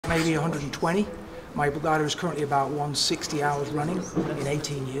maybe 120. My glider is currently about 160 hours running in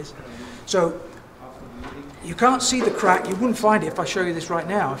 18 years. So you can't see the crack. You wouldn't find it if I show you this right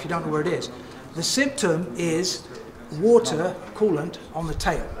now, if you don't know where it is. The symptom is water, coolant, on the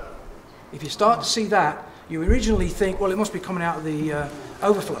tail. If you start to see that, you originally think, well, it must be coming out of the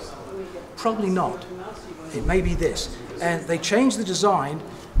overflow. Probably not. It may be this. And they changed the design.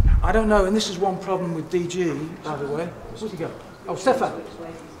 I don't know, and this is one problem with DG, by the way. Where'd you go? Oh, Stefan.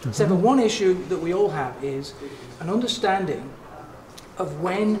 Stefan, one issue that we all have is an understanding of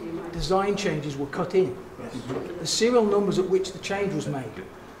when design changes were cut in. The serial numbers at which the change was made.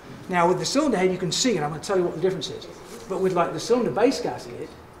 Now, with the cylinder head, you can see, and I'm going to tell you what the difference is. But with like the cylinder base gasket,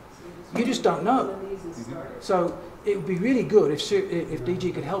 you just don't know. So it would be really good if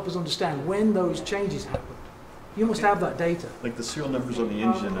DG could help us understand when those changes happen. You must have that data. Like the serial numbers on the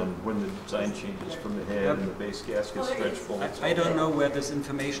engine and when the design changes from the head and the base gasket stretch full. I don't know where this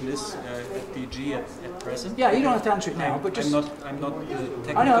information is at DG at present. Yeah, you don't have to answer it now, but just... I'm not the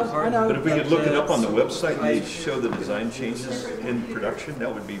technical part. I know. But if we could look it up on the website and they show the design changes in production,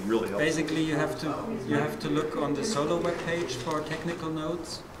 that would be really helpful. Basically, you have to look on the Solo webpage for technical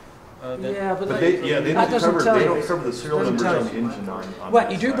notes. Yeah, but they that doesn't tell you. They don't cover the serial numbers on the engine on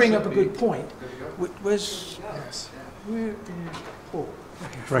Well, you do bring up a good point. Where's Paul?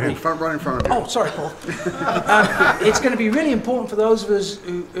 Right in front of you. Oh, sorry, Paul. It's going to be really important for those of us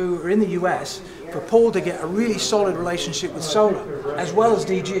who are in the US for Paul to get a really solid relationship with Solar, as well as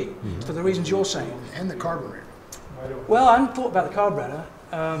DG, for the reasons you're saying. And the carburetor. Well, I hadn't thought about the carburetor.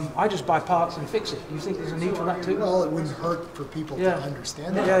 I just buy parts and fix it. Do you think there's a need for that too? Well, it wouldn't hurt for people to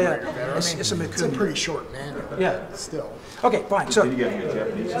understand that better. It's a pretty short manual. Yeah. Still. Okay, fine. So. You got to get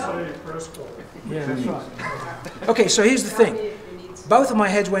Japanese. Yeah, that's right. Okay, so here's the thing. Both of my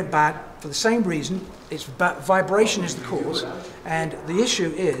heads went bad for the same reason. It's vibration is the cause, and the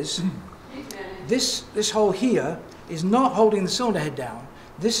issue is this hole here is not holding the cylinder head down.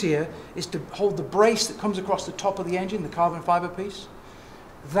 This here is to hold the brace that comes across the top of the engine, the carbon fiber piece.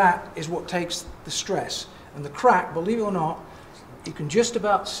 That is what takes the stress. And the crack, believe it or not, you can just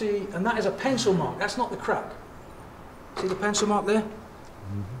about see, and that is a pencil mark. That's not the crack. See the pencil mark there?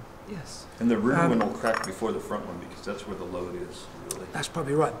 Yes. And the rear one will crack before the front one because that's where the load is, really. That's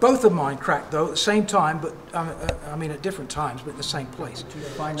probably right. Both of mine cracked, though, at the same time, but I mean at different times, but in the same place. Did you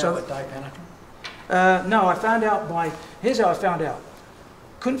find out what dye penetrant? No, I found out by, here's how I found out.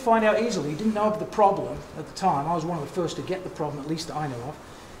 Couldn't find out easily, didn't know of the problem at the time. I was one of the first to get the problem, at least that I know of.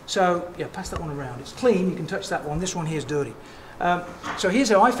 So, yeah, pass that one around. It's clean, you can touch that one. This one here is dirty. So here's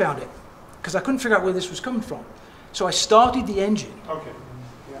how I found it, because I couldn't figure out where this was coming from. So I started the engine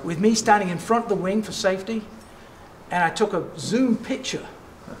with me standing in front of the wing for safety, and I took a zoom picture,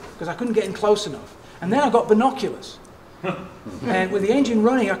 because I couldn't get in close enough. And then I got binoculars. And with the engine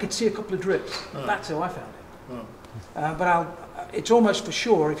running, I could see a couple of drips. That's how I found it. But it's almost for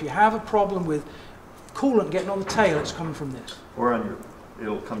sure, if you have a problem with coolant getting on the tail, it's coming from this. Or on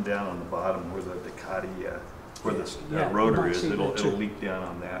it'll come down on the bottom where the Ducati, where the rotor is. It'll leak down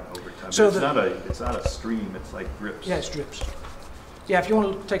on that over time. So it's not a stream. It's like drips. Yeah, it's drips. Yeah, if you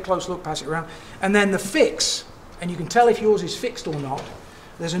want to take a close look, pass it around. And then the fix, and you can tell if yours is fixed or not.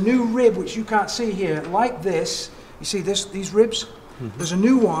 There's a new rib which you can't see here, like this. You see these ribs? There's a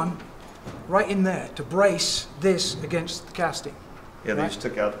new one right in there to brace this against the casting. Yeah, they just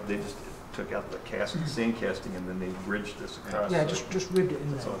took out the sand casting, and then they bridged this across. Yeah, just ribbed it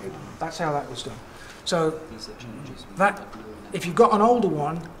in there. That's how that was done. So that, if you've got an older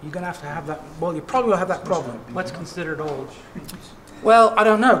one, you're going to have that. Well, you probably will have that problem. What's considered old? Well, I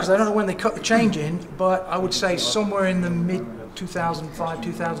don't know, because I don't know when they cut the change in, but I would say somewhere in the mid 2005,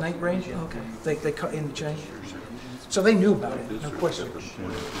 2008 range. Okay. They cut in the change. So they knew about it, no question.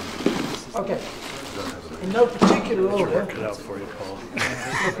 Okay. In no particular order. Work it out for you, Paul.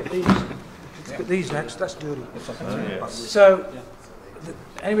 Look at these. Look at these next. That's dirty. So,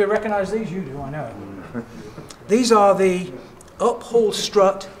 anybody recognize these? You do, I know. These are the up-haul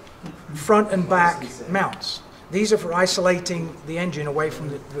strut front and back mounts. These are for isolating the engine away from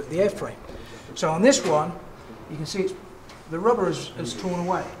the airframe. So on this one, you can see the rubber is torn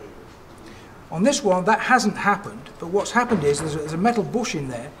away. On this one, that hasn't happened, but what's happened is there's a metal bush in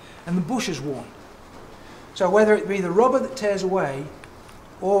there, and the bush is worn. So whether it be the rubber that tears away,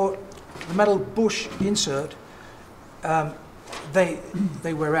 or the metal bush insert, they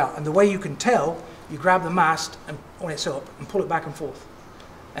wear out. And the way you can tell, you grab the mast and when it's up and pull it back and forth.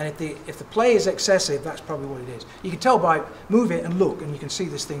 And if the play is excessive, that's probably what it is. You can tell by move it and look, and you can see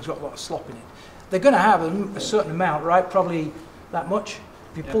this thing's got a lot of slop in it. They're going to have a certain amount, right? Probably that much.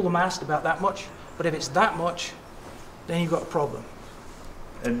 If you pull the mast, about that much. But if it's that much, then you've got a problem.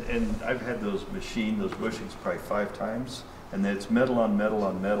 And I've had those bushings probably 5 times, and then it's metal on metal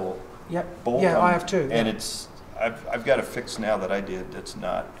on metal. Yep. Bolt Yeah, on, I have too. And yeah. it's, I've got a fix now that I did that's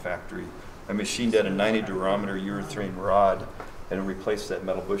not factory. I machined out a 90 durometer urethane rod and replaced that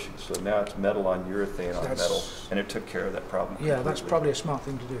metal bushing. So now it's metal on urethane on metal, and it took care of that problem. Yeah, that's probably a smart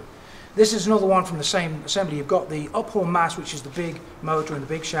thing to do. This is another one from the same assembly. You've got the uphorn mass, which is the big motor and the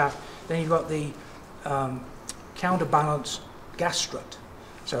big shaft. Then you've got the counterbalance gas strut.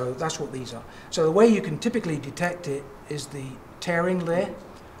 So that's what these are. So the way you can typically detect it is the tearing there,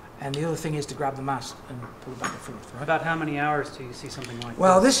 and the other thing is to grab the mast and pull it back and forth, right? About how many hours do you see something like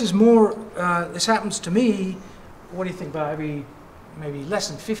Well, this? this is more, this happens to me, what do you think, about every, maybe less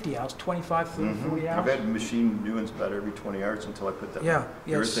than 50 hours, 25, 30, 40 hours? I've had machine new ones about every 20 hours until I put that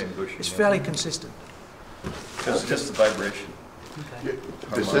urethane bushing it's in. fairly consistent. Because it's just the vibration. Okay.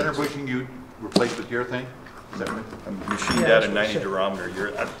 The center bushing you replaced with urethane? Is that right? I'm machined Yeah, out that's a what 90 it said.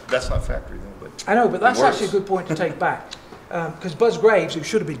 durometer. That's not factory though, but I know, but that's it works. actually a good point to take back. Because Buzz Graves, who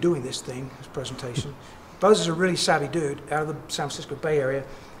should have been doing this presentation, Buzz is a really savvy dude out of the San Francisco Bay Area.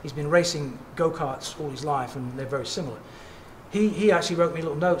 He's been racing go-karts all his life, and they're very similar. He actually wrote me a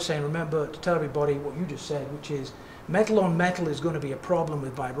little note saying, remember to tell everybody what you just said, which is metal on metal is going to be a problem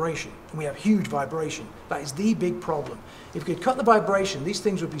with vibration. And we have huge vibration. That is the big problem. If we could cut the vibration, these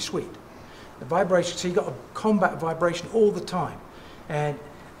things would be sweet. The vibration, so you've got to combat vibration all the time. And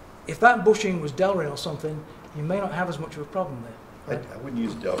if that bushing was Delrin or something, you may not have as much of a problem there. Right? I wouldn't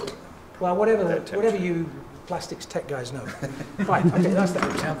use Delrin. Well, whatever you plastics tech guys know. Fine, okay, that's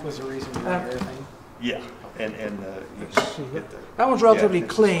that. Temp was the reason for everything. Yeah, and See, that one's relatively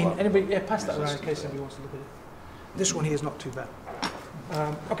it's clean. a lot Anybody, more yeah, pass that around in resistant case to that. anybody wants to look at it. This one here is not too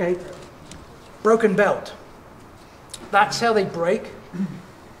bad. Okay, broken belt. That's how they break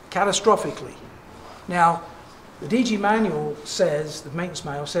catastrophically. Now, the DG manual says, the maintenance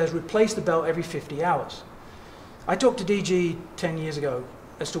manual says, replace the belt every 50 hours. I talked to DG 10 years ago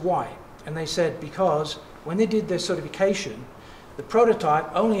as to why, and they said because when they did their certification, the prototype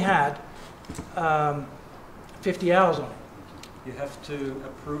only had 50 hours on it. You have to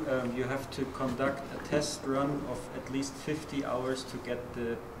approve. You have to conduct a test run of at least 50 hours to get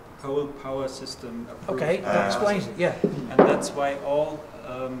the whole power system approved. Okay, that explains it, yeah. And that's why all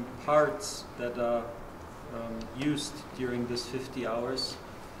parts that are used during this 50 hours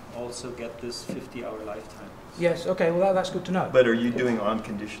also get this 50-hour lifetime. Yes, okay, well that's good to know. But are you doing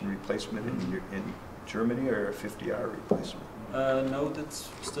on-condition replacement in Germany or a 50-hour replacement? No, that's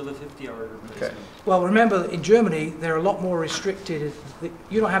still a 50-hour replacement. Okay. Well, remember, in Germany, they're a lot more restricted.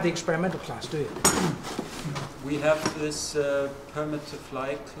 You don't have the experimental class, do you? We have this permit to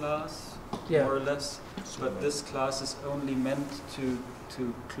fly class, Yeah. more or less, but this class is only meant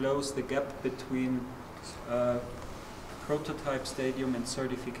to close the gap between prototype stadium and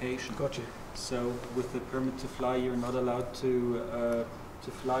certification. Gotcha. So with the permit to fly, you're not allowed to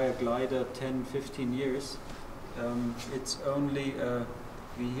fly a glider 10, 15 years. It's only a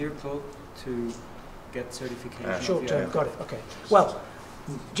vehicle to get certification. Short term, Yeah. got it, okay. Well,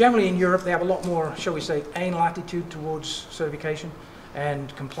 generally in Europe, they have a lot more, shall we say, anal attitude towards certification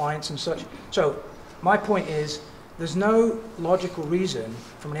and compliance and such. So my point is, there's no logical reason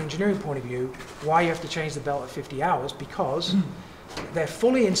from an engineering point of view why you have to change the belt at 50 hours because they're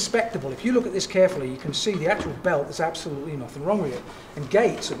fully inspectable. If you look at this carefully, you can see the actual belt, there's absolutely nothing wrong with it. And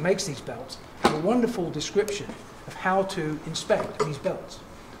Gates, that makes these belts, have a wonderful description of how to inspect these belts.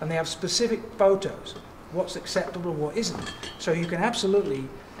 And they have specific photos, what's acceptable and what isn't. So you can absolutely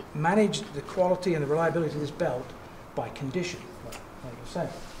manage the quality and the reliability of this belt by condition, like you're saying.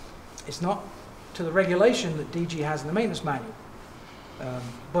 It's not to the regulation that DG has in the maintenance manual.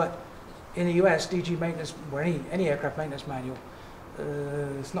 But in the US, DG maintenance, or any aircraft maintenance manual,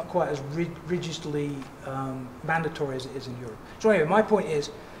 it's not quite as rigidly mandatory as it is in Europe. So anyway, my point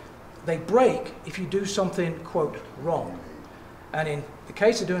is, they break if you do something, quote, wrong. And in the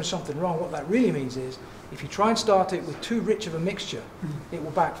case of doing something wrong, what that really means is, if you try and start it with too rich of a mixture, it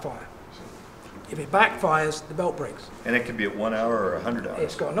will backfire. If it backfires, the belt breaks. And it could be at 1 hour or 100 hours.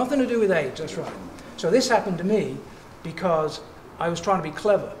 It's got nothing to do with age, that's right. So this happened to me because I was trying to be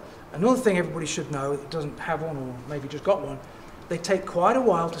clever. Another thing everybody should know that doesn't have one or maybe just got one, they take quite a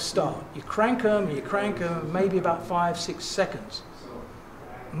while to start. You crank them, maybe about 5, 6 seconds.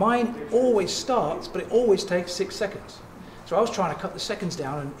 Mine always starts, but it always takes 6 seconds. So I was trying to cut the seconds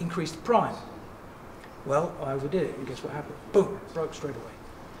down and increase the prime. Well, I overdid it, and guess what happened? Boom, broke straight away.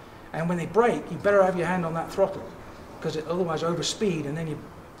 And when they break, you better have your hand on that throttle, because it otherwise overspeed, and then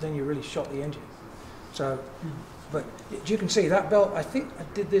you really shot the engine. So, but you can see that belt. I think I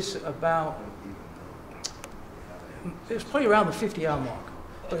did this about. It was probably around the 50-hour mark.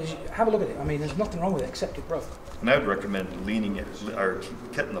 But have a look at it. I mean, there's nothing wrong with it except it broke. And I would recommend leaning it, or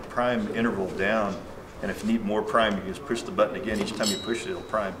cutting the prime interval down, and if you need more prime, you just push the button again. Each time you push it, it'll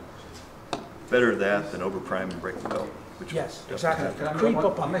prime. Better that than over prime and break the belt. Which Yes, doesn't exactly. happen. Creep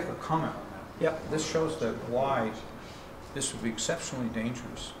up I'll on make a comment on that. Yep. This shows that why this would be exceptionally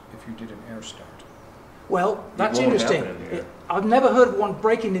dangerous if you did an air start. Well, that's won't interesting. happen in the air. I've never heard of one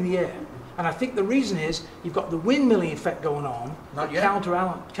breaking in the air. And I think the reason is you've got the windmilling effect going on. Not yet.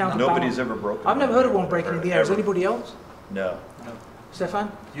 Counterbalance. Nobody's ever broken. I've never heard of one breaking in the air. Is Ever. anybody else? No.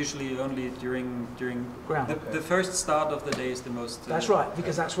 Stefan? Usually only during Ground. the first start of the day is the most. That's right,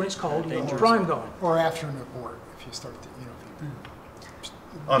 because that's when it's cold, you got your dangerous. prime going. Or after an abort, if you start to, you know, if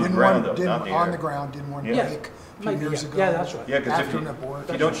you On the didn't ground, want- though, not didn't- in the on air. the ground, didn't want to Yeah. make a few Maybe, years yeah. ago. Yeah, that's right. Yeah, because After an abort.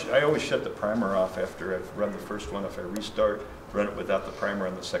 if you don't, I always shut the primer off after I've run the first one. If I restart, run it without the primer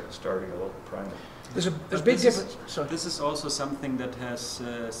on the second start, I load the primer. There's a But big this difference. Is, Sorry. this is also something that has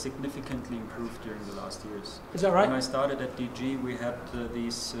significantly improved during the last years. Is that When I right? started at DG, we had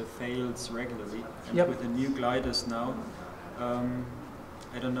these fails regularly. And Yep. with the new gliders now,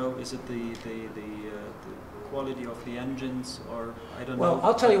 I don't know, is it the quality of the engines, or I don't know. Well,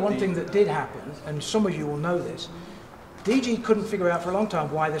 I'll tell you but one the- thing that did happen, and some of you will know this. DG couldn't figure out for a long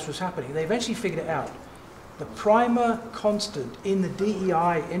time why this was happening. They eventually figured it out. The primer constant in the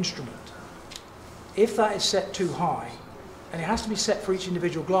DEI instrument, if that is set too high, and it has to be set for each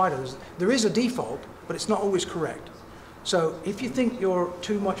individual glider, there is a default, but it's not always correct. So if you think you're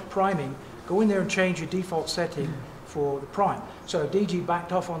too much priming, go in there and change your default setting for the prime. So DG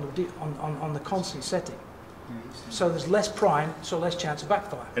backed off on the constant setting. So there's less prime, so less chance of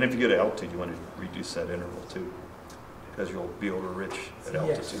backfire. And if you go to altitude, you want to reduce that interval too, because you'll be over-rich at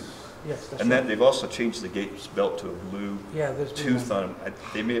altitude. Yes, that's And right. that they've also changed the Gates belt to a blue Yeah, there's been tooth on them.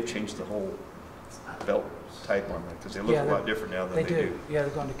 They may have changed the whole belt type on them because they look Yeah, a lot different now than They they do. do. Yeah, they're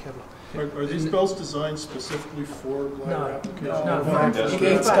going to Kevlar. Are these belts designed specifically for glider No, applications? no.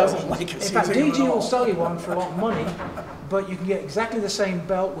 Industrial. In fact, in fact, DG will sell you one for a lot of money, but you can get exactly the same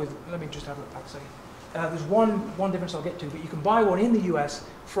belt with, let me just have a look back a second. There's one difference I'll get to, but you can buy one in the US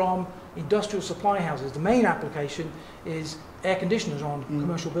from industrial supply houses. The main application is air conditioners on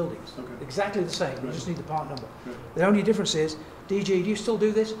commercial buildings. Okay. Exactly the same, you just need the part number. Good. The only difference is, DG, do you still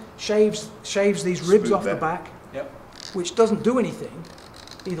do this? Shaves these ribs Smooth off the back. back, Yep. which doesn't do anything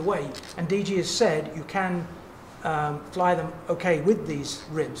either way. And DG has said you can fly them okay with these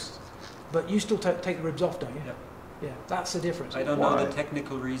ribs, but you still take the ribs off, don't you? Yep. Yeah, that's the difference. I don't know Why? the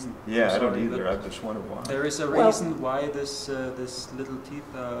technical reason. Yeah, I don't Sorry, either. but I just wonder why. There is a Well- reason why this little teeth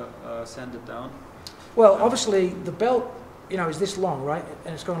sanded down. Well, obviously the belt, is this long, right?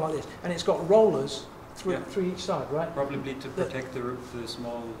 And it's going like this, and it's got rollers through each side, right? Probably to protect the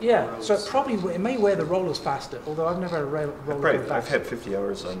small Yeah, roads. so it may wear the rollers faster, although I've never had a roller go I've fast. had 50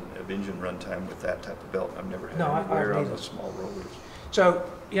 hours of engine run time with that type of belt. I've never had No, I any wear haven't on either. the small rollers. So,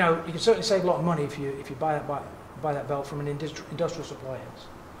 you can certainly save a lot of money if you buy that belt from an industrial supply house.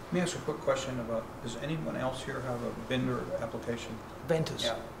 Let me ask you a quick question about, does anyone else here have a bender application? Ventus.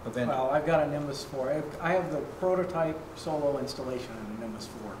 A bender? Well, I've got a Nimbus 4. I have the prototype solo installation on the Nimbus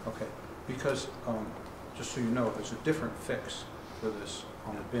 4. Okay, because, just so you know, there's a different fix for this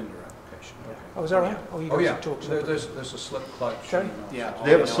on the bender application. Okay. Oh, is that right? Oh, you Oh, guys yeah, talk there's a slip clutch. Okay. Yeah.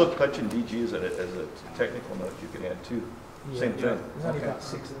 They have a slip clutch in DG as a technical note you can add too. Same thing. There's only Okay. about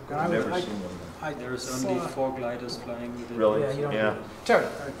 6 of them. I've never seen one. There's only 4 gliders flying with it. Really? Yeah, you don't Yeah. Terry?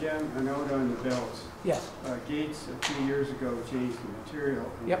 Again, a note on the belts. Yes. Gates a few years ago changed the material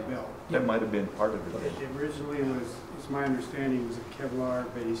in Yep. the belt. That might have been part of it. It originally was, it's my understanding, was a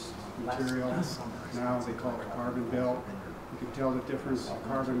Kevlar-based material. Now they call it a carbon belt. You can tell the difference. The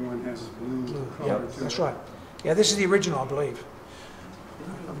carbon one has blue Yeah, color to it. that's right. Yeah, this is the original, I believe.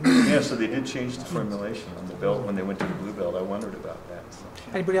 Yeah, so they did change the formulation on the belt when they went to the blue belt. I wondered about that.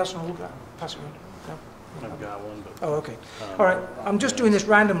 Anybody else want to look at it? Pass it around. No? I've got one, but Oh, okay. All right, I'm just doing this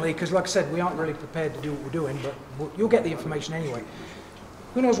randomly because, like I said, we aren't really prepared to do what we're doing, but you'll get the information anyway.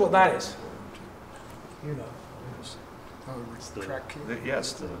 Who knows what that is? You know. Oh, track cable.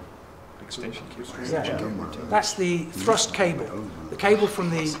 Yes, the extension cable. Yeah. That's the thrust cable. The cable from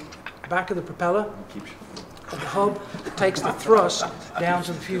the back of the propeller, Keeps of the hub, that takes the thrust down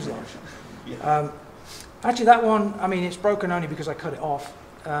to the fuselage. Actually, that one, I mean, it's broken only because I cut it off.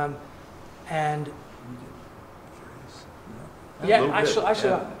 And yeah, little bit, actually,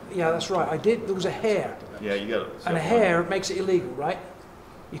 yeah, that's right. I did. There was a hair, Yeah, you got it. and a hair makes it illegal, right?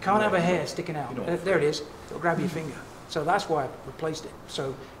 You can't have a hair sticking out. You don't. There it is. It'll grab your finger. So that's why I replaced it.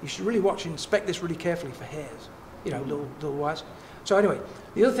 So you should really watch and inspect this really carefully for hairs, little wires. So anyway,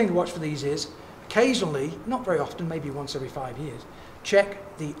 the other thing to watch for these is occasionally, not very often, maybe once every 5 years, check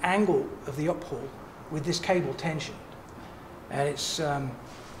the angle of the uphaul with this cable tension. And it's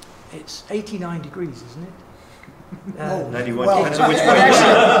 89 degrees, isn't it? 91, Well, depends on which it way.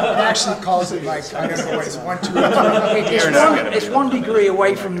 actually calls it like, I don't know what it's 1, 2, 3. It's 1 degree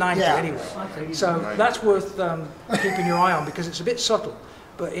away from 90 Yeah. anyway. So that's worth keeping your eye on because it's a bit subtle.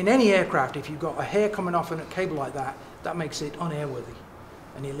 But in any aircraft, if you've got a hair coming off on a cable like that, that makes it unairworthy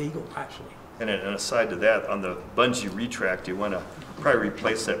and illegal, actually. And aside to that, on the bungee retract, you want to probably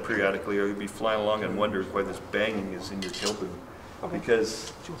replace that periodically, or you'll be flying along and wonder why this banging is in your tail boom. Okay.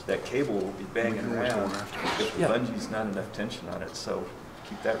 Because that cable will be banging around if the Yeah. bungee's not enough tension on it. So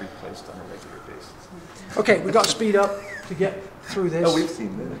keep that replaced on a regular basis. Okay, we've got to speed up to get through this. Oh, we've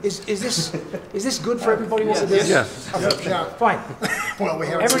seen this. Is this good for everybody? What it is? Yes. Okay, Yeah. fine. Well, we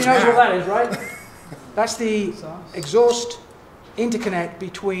haven't Everybody seen knows what that. that is, right? That's the exhaust interconnect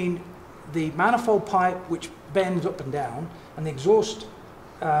between the manifold pipe, which bends up and down, and the exhaust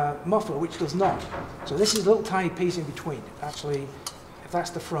muffler, which does not. So this is a little tiny piece in between. Actually, if that's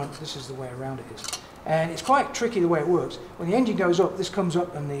the front, this is the way around it is. And it's quite tricky the way it works. When the engine goes up, this comes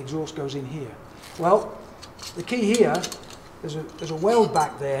up and the exhaust goes in here. Well, the key here, there's a weld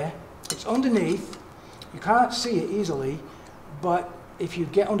back there. It's underneath. You can't see it easily, but if you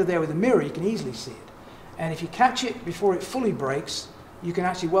get under there with a mirror, you can easily see it. And if you catch it before it fully breaks, you can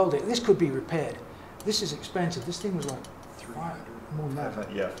actually weld it. This could be repaired. This is expensive. This thing was like more than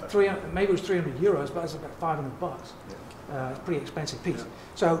that. Yeah. 300, maybe it was 300 euros, but it's about 500 bucks. It's a pretty expensive piece.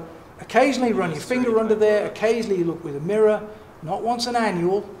 So occasionally run your finger under there, occasionally you look with a mirror, not once an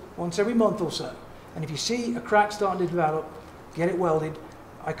annual, once every month or so. And if you see a crack starting to develop, get it welded.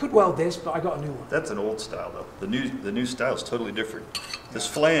 I could weld this, but I got a new one. That's an old style though. The new style is totally different. This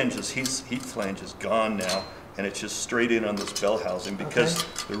flange, this heat flange is gone now, and it's just straight in on this bell housing because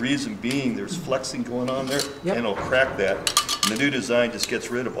the reason being there's flexing going on there, Yep. and it'll crack that. And the new design just gets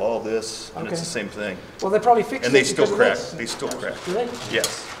rid of all this, and it's the same thing. Well, they probably fixed And it they still because of crack. this. They still crack. Do they?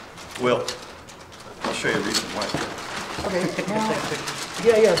 Yes. Well, I'll show you a reason why. Okay. Now,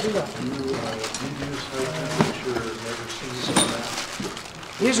 yeah, do that.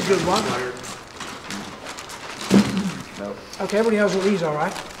 Here's a good one. No. Okay, everybody knows what these are,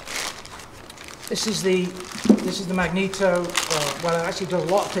 right? This is the magneto. Well, it actually does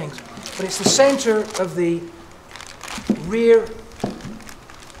a lot of things, but it's the center of the rear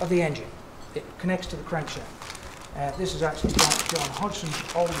of the engine. It connects to the crankshaft. This is actually John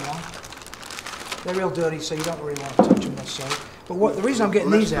Hodgson's old one. They're real dirty, so you don't really want to touch them necessarily. But the reason I'm getting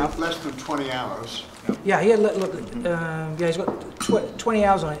these out. Less than 20 hours. Yeah, here, look, he's got 20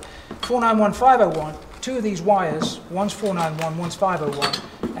 hours on it. 491501, two of these wires, one's 491, one's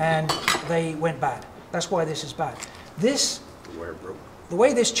 501, and they went bad. That's why this is bad. This, the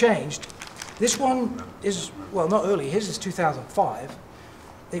way this changed, this one is, well, not early, his is 2005.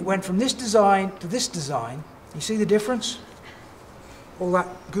 It went from this design to this design. You see the difference? All that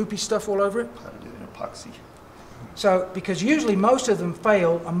goopy stuff all over it? How to do it in epoxy. So, because usually most of them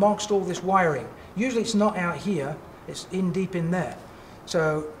fail amongst all this wiring. Usually it's not out here, it's deep in there.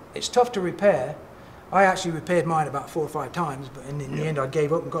 So it's tough to repair. I actually repaired mine about 4 or 5 times, but in the end I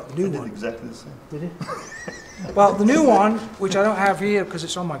gave up and got the new I did one. exactly the same. Did it? Well, the new one, which I don't have here because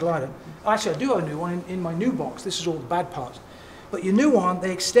it's on my glider. Actually, I do have a new one in my new box. This is all the bad parts. But your new one,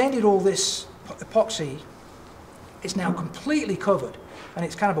 they extended all this epoxy. It's now completely covered, and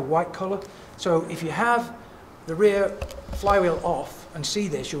it's kind of a white color. So if you have the rear flywheel off and see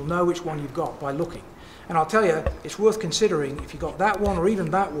this, you'll know which one you've got by looking. And I'll tell you, it's worth considering, if you've got that one or even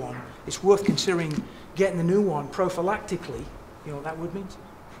that one, it's worth considering getting the new one prophylactically. You know what that word means?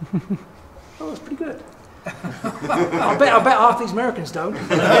 Oh, it's pretty good. I bet half these Americans don't. You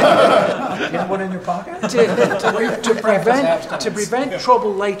have one in your pocket? To prevent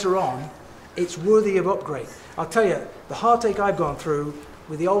trouble later on, it's worthy of upgrade. I'll tell you, the heartache I've gone through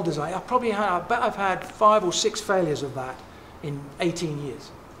with the old design, I bet I've had 5 or 6 failures of that in 18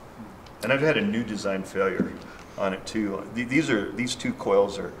 years. And I've had a new design failure on it too. These 2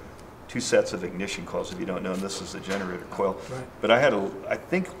 coils are 2 sets of ignition coils, if you don't know, and this is the generator coil. Right. But I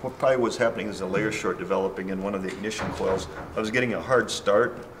think what probably was happening is a layer short developing in one of the ignition coils. I was getting a hard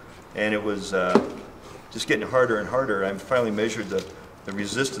start, and it was just getting harder and harder. I finally measured the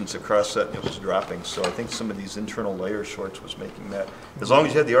resistance across that, and it was dropping. So I think some of these internal layer shorts was making that. As long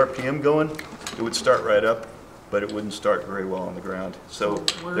as you had the RPM going, it would start right up, but it wouldn't start very well on the ground. So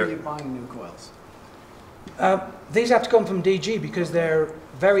where are you buying new coils? These have to come from DG because they're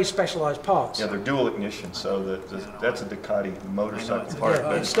very specialized parts. yeah, they're dual ignition, so that's a Ducati motorcycle part. Yeah,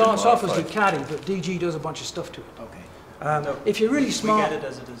 but it it's starts been off as modified. Ducati, but DG does a bunch of stuff to it. Okay. No, If you're really smart, we get it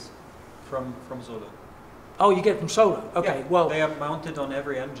as it is from Zolo. Oh, you get it from Solo. Okay, Yeah, well, they are mounted on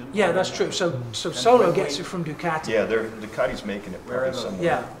every engine. yeah, that's true. So Solo gets it from Ducati. Yeah, Ducati's making it probably Wherever. somewhere.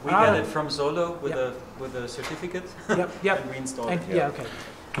 Yeah. We And I get don't- it from Solo with Yep. a certificate, Yep, yep. and we install And, it. yeah, okay.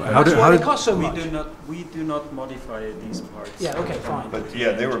 How That's did, why how they did, cost so We much. do not modify these parts. Yeah, okay, fine. But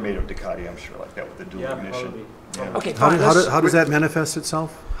yeah, they were made of Ducati, I'm sure, like that with the dual Yeah, ignition. probably. Yeah. Okay, how, fine. did, how, let's- did, how does that manifest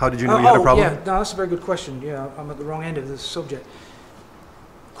itself? How did you know you had a problem? Yeah, no, that's a very good question. Yeah, I'm at the wrong end of the subject.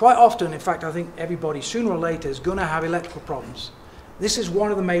 Quite often, in fact, I think everybody, sooner or later, is going to have electrical problems. This is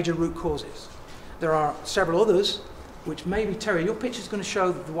one of the major root causes. There are several others, which maybe, Terry, your picture is going to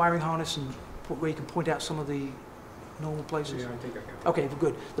show the wiring harness and where you can point out some of the normal places. Yeah, I think I can. Okay,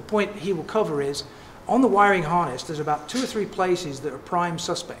 good. The point he will cover is, on the wiring harness, there's about 2 or 3 places that are prime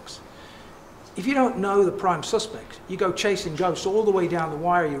suspects. If you don't know the prime suspects, you go chasing ghosts all the way down the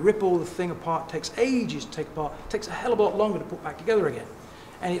wire, you rip all the thing apart, it takes ages to take apart, it takes a hell of a lot longer to put back together again.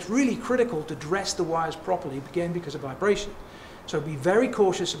 And it's really critical to dress the wires properly, again, because of vibration. So be very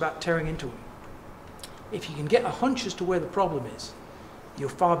cautious about tearing into them. If you can get a hunch as to where the problem is, you're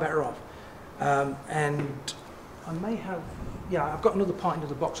far better off. And I may have, yeah, I've got another part into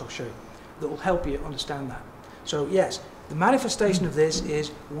the box I'll show you that will help you understand that. So yes, the manifestation of this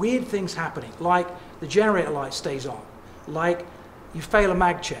is weird things happening, like the generator light stays on, like you fail a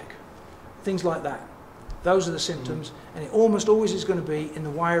mag check, things like that. Those are the symptoms, and it almost always is going to be in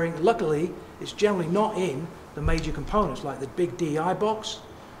the wiring. Luckily, it's generally not in the major components, like the big DI box,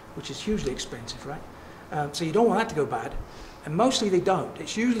 which is hugely expensive, right? So you don't want that to go bad, and mostly they don't.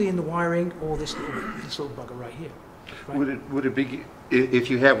 It's usually in the wiring or this little bugger right here. Right? Would it be, if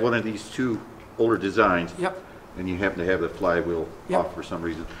you have one of these two older designs, Yep. and you happen to have the flywheel Yep. off for some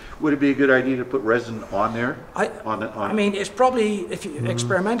reason, would it be a good idea to put resin on there? I mean, it's probably, if you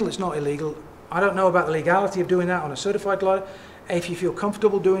experimental, it's not illegal. I don't know about the legality of doing that on a certified glider. If you feel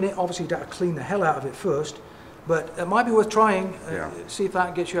comfortable doing it, obviously you've got to clean the hell out of it first. But it might be worth trying, see if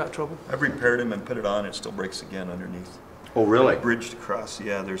that gets you out of trouble. I've repaired them and put it on, it still breaks again underneath. Oh, really? Bridged across,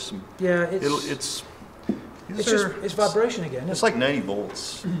 yeah, there's some, Yeah, it's vibration again. It's like 90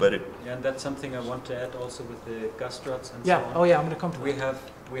 volts, but it, Yeah, and that's something I want to add also with the gas struts and Yeah, so on. oh yeah, I'm going to come to We that.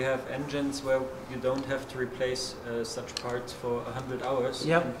 have engines where you don't have to replace such parts for 100 hours.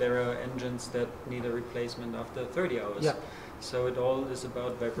 Yep. And there are engines that need a replacement after 30 hours. Yep. So it all is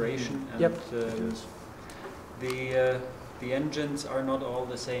about vibration, and Yep. the engines are not all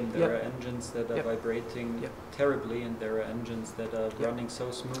the same. There Yep. are engines that are Yep. vibrating Yep. terribly, and there are engines that are running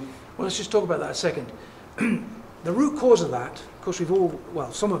so smooth. Well, let's just talk about that a second. The root cause of that, of course,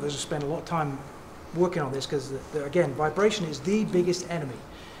 some of us have spent a lot of time working on this because, again, vibration is the biggest enemy.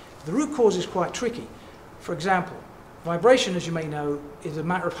 The root cause is quite tricky. For example, vibration, as you may know, is a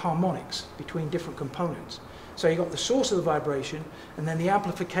matter of harmonics between different components. So you've got the source of the vibration and then the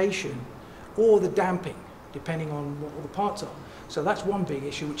amplification or the damping, depending on what all the parts are. So that's one big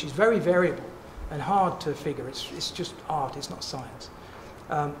issue, which is very variable and hard to figure. It's just art, it's not science.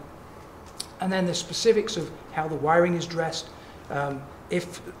 And then the specifics of how the wiring is dressed,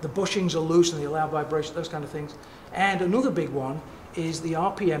 if the bushings are loose and they allow vibration, those kind of things. And another big one is the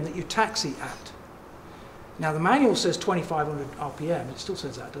RPM that you taxi at. Now the manual says 2,500 RPM, it still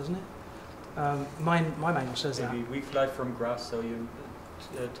says that, doesn't it? My manual says that. Maybe we fly from grass, so you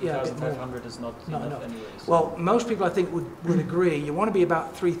Yeah, a bit more. 2,500 is not No, enough no. anyways. Well, most people I think would agree. You want to be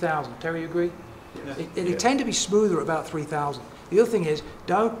about 3,000. Terry, you agree? Yeah. They tend to be smoother at about 3,000. The other thing is,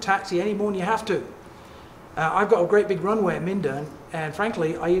 don't taxi any more than you have to. I've got a great big runway at Minden, and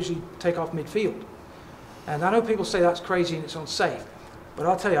frankly, I usually take off midfield. And I know people say that's crazy and it's unsafe, but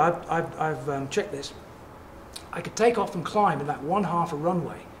I'll tell you, I've checked this. I could take off and climb in that one half a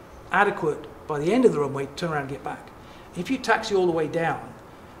runway, adequate by the end of the runway to turn around and get back. If you taxi all the way down,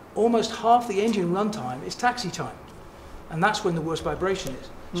 almost half the engine runtime is taxi time. And that's when the worst vibration is.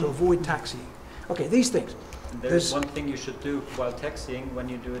 So avoid taxiing. Okay, these things. There's one thing you should do while taxiing. When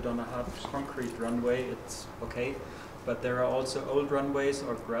you do it on a hard concrete runway, it's okay. But there are also old runways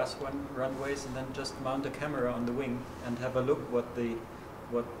or grass runways, and then just mount a camera on the wing and have a look what the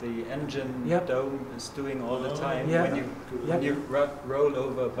engine Yep. dome is doing all the time. Yeah. When you roll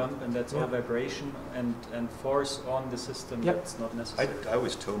over a bump, and that's all Yeah. vibration and force on the system. Yep. That's not necessary. I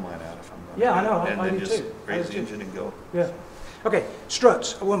always tow mine out if I'm running. Yeah, I know, And I then do just too. I raise do the too. engine and go. Yeah. Okay,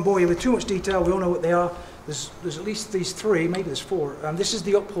 struts. I won't bore you with too much detail. We all know what they are. There's at least these 3, maybe there's 4. This is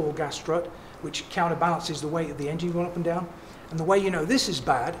the uphaul gas strut, which counterbalances the weight of the engine going up and down. And the way you know this is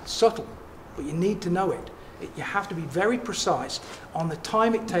bad, it's subtle, but you need to know it. You have to be very precise on the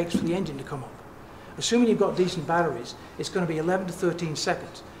time it takes for the engine to come up. Assuming you've got decent batteries, it's going to be 11 to 13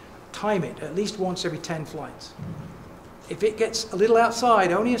 seconds. Time it at least once every 10 flights. if it gets a little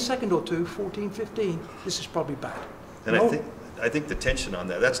outside, only a second or two, 14, 15, this is probably bad. And No. I think the tension on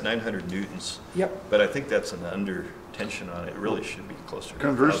that's 900 newtons. Yep. But I think that's an under tension on it. It really should be closer to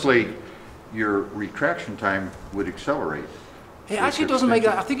Conversely, 1,000. your retraction time would accelerate. It actually doesn't make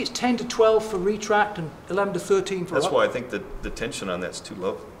that. I think it's 10 to 12 for retract and 11 to 13 for That's up. why I think that the tension on that's too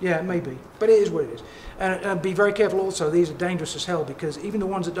low. Yeah, maybe. But it is what it is. And be very careful also, these are dangerous as hell because even the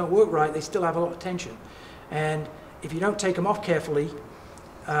ones that don't work right, they still have a lot of tension. And if you don't take them off carefully,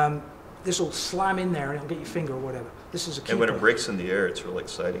 this will slam in there and it'll get your finger or whatever. This is a key And when it point. breaks in the air, it's real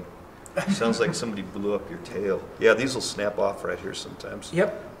exciting. Sounds like somebody blew up your tail. Yeah, these will snap off right here sometimes.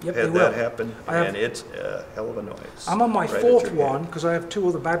 Yep, they Had will. that happen, I have- and it's a hell of a noise. I'm on my right at fourth your one head. because I have two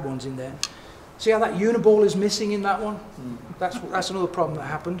other bad ones in there. See how that uniball is missing in that one? That's another problem that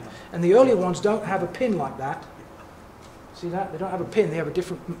happened. And the earlier ones don't have a pin like that. See that? They don't have a pin. They have a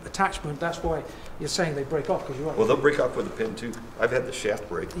different attachment. That's why you're saying they break off because you're right. Well, they'll break off with a pin too. I've had the shaft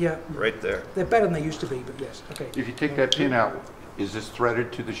break Yeah, right there. they're better than they used to be, but yes. Okay. If you take that pin out, is this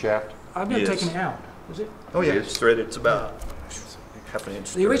threaded to the shaft? I've never Yes. taken it out. Was it? Oh yeah, Yes. it's threaded. It's about half an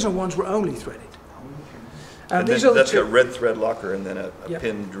inch. The original ones were only threaded. And These then are the that's got two. red thread locker and then a Yep.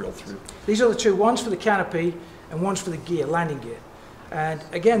 pin drilled through. These are the two. One's for the canopy and one's for the gear, landing gear. And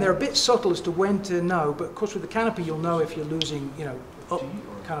again, they're a bit subtle as to when to know. But of course, with the canopy, you'll know if you're losing, up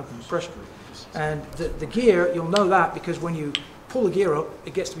kind of pressure. And the gear, you'll know that because when you pull the gear up,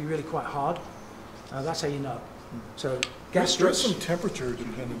 it gets to be really quite hard. That's how you know. So gas There's strips. some temperature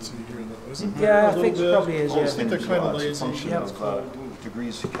dependency here, though, isn't there? Yeah, A I think little there bit? probably is. I Yeah. just think they're kind of lazy. Function Yep. of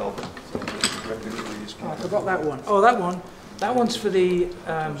degrees Kelvin. Record degrees Oh, I Kelvin. forgot that one. Oh, that one. That one's for the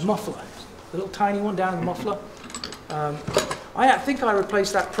muffler. The little tiny one down in the muffler. I think I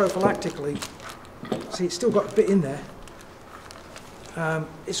replaced that prophylactically. See, it's still got a bit in there.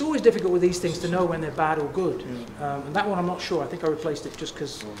 It's always difficult with these things to know when they're bad or good. And that one I'm not sure. I think I replaced it just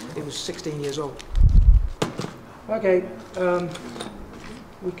because it was 16 years old. Okay,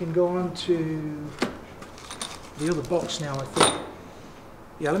 we can go on to the other box now, I think.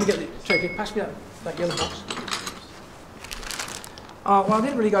 Yeah, let me get the... Sorry, pass me that yellow box. Well, I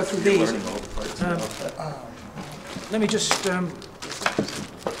didn't really go through these. Let me just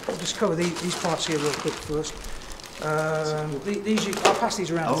cover these parts here real quick first. I'll pass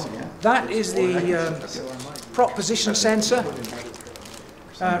these around. That is the prop position sensor,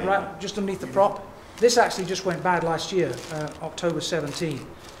 right just underneath the prop. This actually just went bad last year, October 17.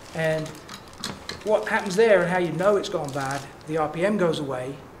 And what happens there and how you know it's gone bad, the RPM goes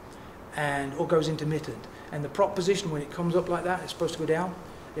away or goes intermittent. And the prop position, when it comes up like that, it's supposed to go down,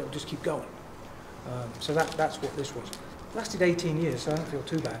 it'll just keep going. So that's what this was. Lasted 18 years, so I don't feel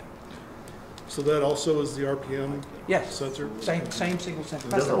too bad. So that also is the RPM Yes, sensor? same single sensor.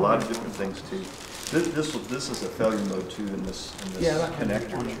 It does a lot of different things too. This is a failure mode too in this Yeah, that can be.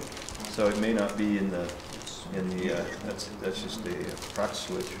 connector. So it may not be in the that's just a proc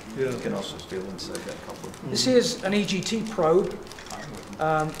switch. Yeah. It can also fail inside that coupler. This is an EGT probe,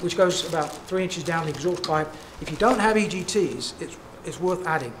 which goes about 3 inches down the exhaust pipe. If you don't have EGTs, it's worth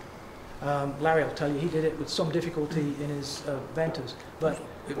adding. Larry will tell you he did it with some difficulty in his venters, but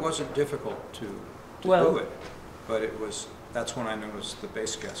It wasn't difficult to Well- do it, but that's when I noticed the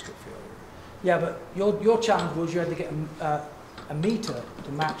base gasket failure. yeah, but your challenge was you had to get a meter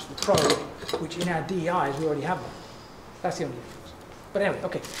to match the probe, which in our DEIs we already have one. That's the only difference. But anyway,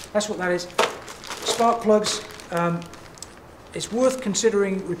 okay, that's what that is. Spark plugs. It's worth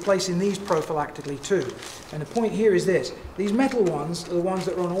considering replacing these prophylactically too. And the point here is this. These metal ones are the ones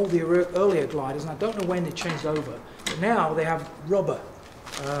that were on all the earlier gliders, and I don't know when they changed over. But now they have rubber,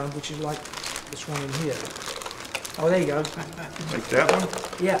 which is like this one in here. Oh, there you go. Like that one?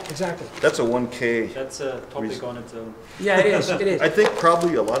 Yeah, exactly. That's a 1K. That's a topic on its own. Yeah, it is. It is. I think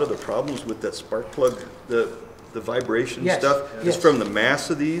probably a lot of the problems with that spark plug, the vibration Yes, stuff, yes. is from the mass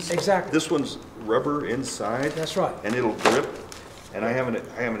of these. Exactly. This one's rubber inside. That's right. And it'll grip. And I haven't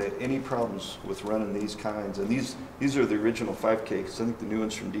had any problems with running these kinds. And these are the original 5K, because I think the new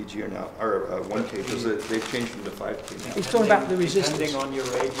ones from DG are 1K, because they've changed them to 5K. It's talking about the resistance. Depending on your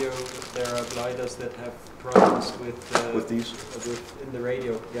radio, there are gliders that have problems With these. in the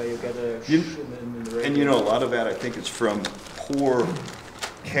radio. Yeah, you get a You- shh in the radio. And a lot of that I think is from poor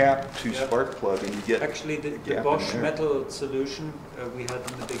cap to Yeah. spark plug, and you get Actually, the gap in Bosch there. metal solution we had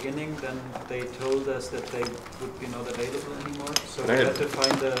in the beginning, then they told us that they would be not available anymore. So we Right. had to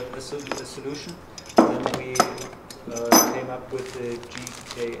find a solution. Then we came up with the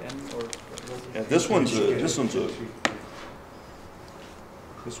GKN or what was it? Yeah, this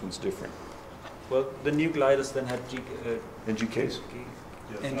one's different. Well, the new gliders then had NGKs.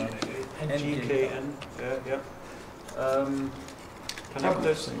 GKN. Yeah.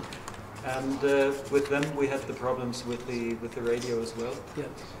 connectors, and with them we had the problems with the radio as well. Yeah.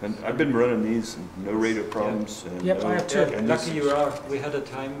 And I've been running these, and no radio problems. And Yep, no, I have too. Yeah, and lucky this you is- are. We had a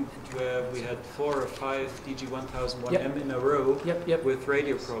time where we had 4 or 5 DG1001M in a row Yep. with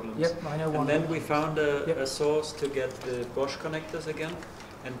radio problems. Yep, I know one. And then we found Yep. a source to get the Bosch connectors again.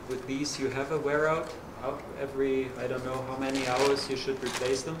 And with these you have a wear out every, I don't know how many hours you should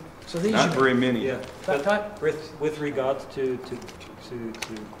replace them. So these Not very many. Yeah, that but type? with regard to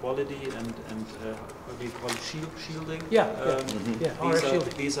quality and what do you call it, shielding? Yeah, these, RF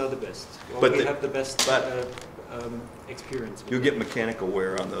shielding. these are the best. Or But we the- have the best but- experience. With You'll get mechanical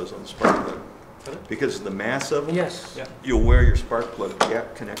wear on those on the spark plug. Pardon? Because of the mass of them, Yes. Yeah. you'll wear your spark plug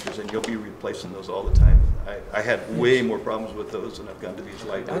gap connectors and you'll be replacing those all the time. I had way more problems with those than I've gone to these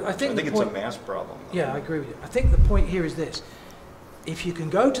lightweight. I think the it's a point- mass problem. Yeah, I agree with you. I think the point here is this. If you can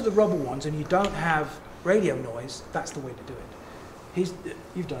go to the rubber ones and you don't have radio noise, that's the way to do it.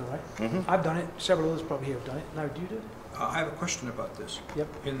 You've done it, right? Mhm. I've done it. Several others probably here have done it. Larry, do you do it? I have a question about this. Yep.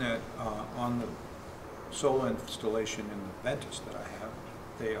 In that, on the solar installation in the Ventus that I have,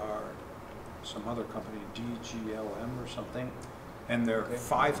 they are some other company, DGLM or something, and they're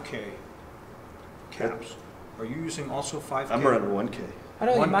 5K caps. Are you using also 5K? I'm running 1K. I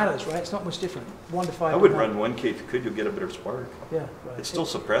don't think it One- matters, right? It's not much different. 1 to 5. I would run 1K if you could, you'll get a better spark. Yeah, right. It still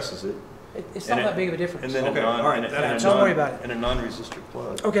suppresses it. It's not and that big of a difference. And then Okay, a non, all right, and a- that and a answers- Don't non- worry about it. and a non-resistor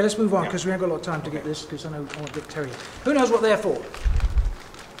plug. Okay, let's move on Yeah. because we haven't got a lot of time to get this because I know I want to get Terry. Who knows what they're for?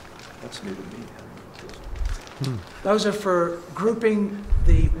 That's new to me. I don't know. Those are for grouping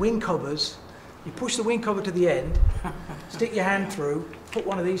the wing covers. You push the wing cover to the end, stick your hand through, put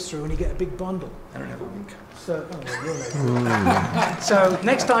one of these through, and you get a big bundle. I don't have a wing cover. So, so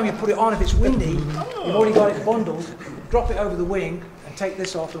next time you put it on, if it's windy, you've already got it bundled, drop it over the wing, and take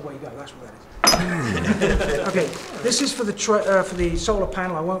this off, and away you go. That's what that is. Okay, this is for the solar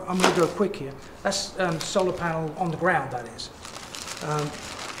panel. I'm going to go quick here. That's solar panel on the ground, that is.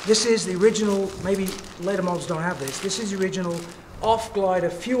 This is the original, maybe later models don't have this. This is the original off-glider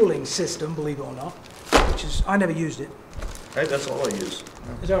fueling system, believe it or not, which is, I never used it. Hey, that's all I use.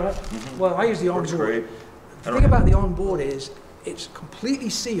 Is that right? Well, I use the Works onboard. great. The thing about the onboard is it's completely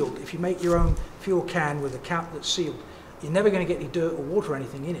sealed. If you make your own fuel can with a cap that's sealed, you're never going to get any dirt or water or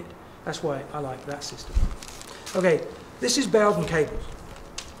anything in it. That's why I like that system. Okay, this is Bowden cables.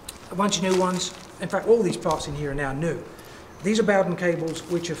 A bunch of new ones. In fact, all these parts in here are now new. These are Bowden cables,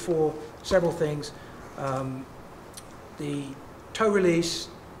 which are for several things. The tow release,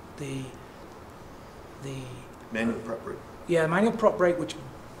 the Manual prep brake. yeah, manual prop brake, which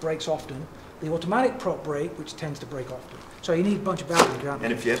breaks often. The automatic prop brake, which tends to break often. So you need a bunch of Bowden to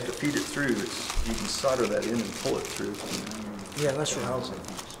And if you have to feed it through, you can solder that in and pull it through. Yeah, that's right.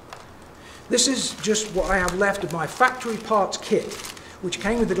 This is just what I have left of my factory parts kit, which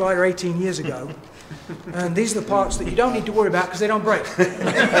came with the glider 18 years ago. And these are the parts that you don't need to worry about because they don't break.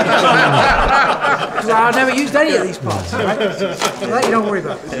 Because I've never used any of these parts, right? So that you don't worry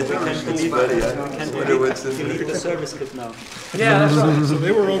about. You can delete the service kit now. Yeah, that's right. So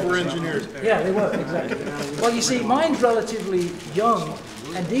they were over-engineered. Yeah, they were, exactly. Well, you see, mine's relatively young,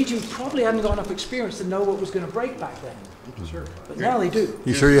 and DG probably hadn't got enough experience to know what was going to break back then. Sure. But now they do.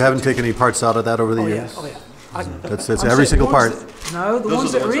 You sure you haven't taken any parts out of that over the Oh, yeah, years? oh, yeah. That's I'm every saying single the part. ones no, the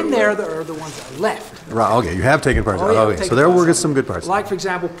ones that are in there that are the ones that are left. Right, okay, you have taken parts Oh, out. yeah, Okay, taken so there parts will out. get some good parts. Like, for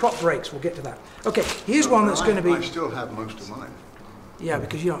example, prop brakes. We'll get to that. Okay, here's one that's going to I be... still have most of mine. Yeah,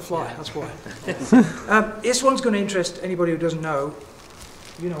 because you don't fly, that's why. This one's going to interest anybody who doesn't know.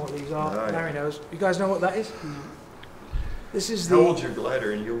 You know what these are. Right. Larry knows. You guys know what that is? This is How old's the... your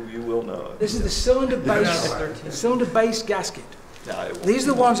glider, and you will know. This is the cylinder base gasket. Nah, it won't. These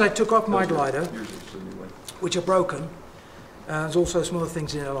are the ones I took off my Those are- glider, yours is the new one. which are broken. There's also some other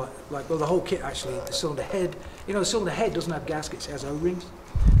things in it, like well, the whole kit actually. The cylinder head. You know, the cylinder head doesn't have gaskets; it has O-rings.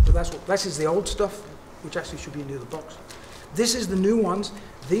 So this is the old stuff, which actually should be in the other box. This is the new ones.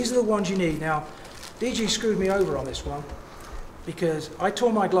 These are the ones you need. Now, DG screwed me over on this one because I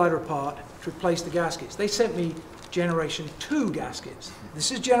tore my glider apart to replace the gaskets. They sent me Generation 2 gaskets.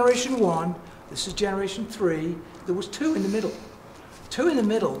 This is Generation 1. This is Generation 3. There was 2 in the middle. 2 in the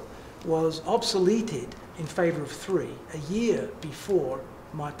middle was obsoleted in favor of 3 a year before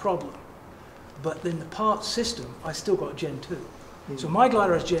my problem. But in the parts system, I still got Gen 2. So my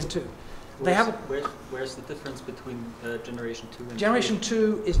glider has Gen 2. They have Where's the difference between Generation 2 and Generation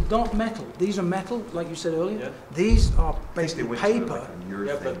 2 is not metal. These are metal, like you said earlier. Yeah. These are I think basically they went to like paper. a urethane,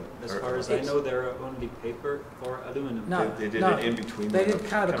 Yeah, but as or- far as I know, there are only paper or aluminum. No, They did no. it in between. They the did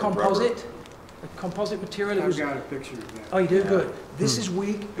kind of a rubber. composite. a composite material. It I've was, got a picture of that. oh, you do? Good. This is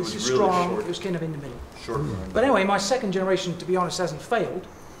weak, this was is really strong, short. it was kind of in the middle. Short But anyway, my second generation, to be honest, hasn't failed.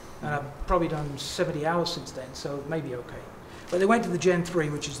 And I've probably done 70 hours since then, so it may be okay. But they went to the Gen 3,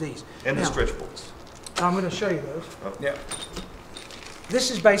 which is these. And the Now, stretch bolts. I'm going to show you those. Yeah.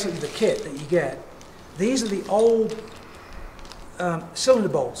 This is basically the kit that you get. These are the old cylinder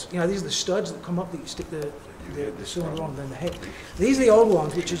bolts. You know, these are the studs that come up that you stick the cylinder on and then the head. These are the old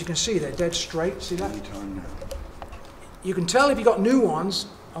ones, which as you can see, they're dead straight. See that? You can tell if you got new ones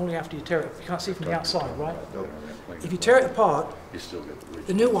only after you tear it. You can't see from the outside, right? If you tear it apart,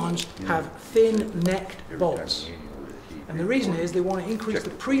 the new ones have thin-necked bolts. And the reason is they want to increase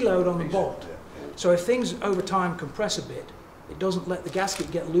the preload on the bolt. So if things over time compress a bit, it doesn't let the gasket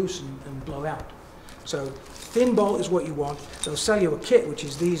get loose and blow out. So thin bolt is what you want. They'll sell you a kit, which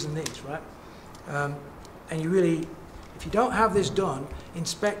is these and these, right? And you really, if you don't have this done,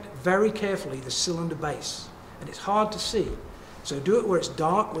 inspect very carefully the cylinder base. And it's hard to see. So do it where it's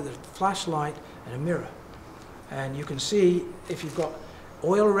dark with a flashlight and a mirror. And you can see if you've got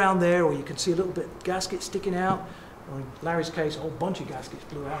oil around there, or you can see a little bit of gasket sticking out, or in Larry's case, a whole bunch of gaskets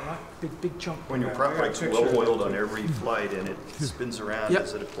blew out, right? Big chunk. When your prop brake's well oiled on every flight and it spins around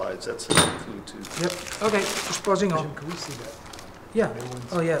as it applies, that's a clue too. Yep. Okay, just buzzing on. Can we see that? Yeah.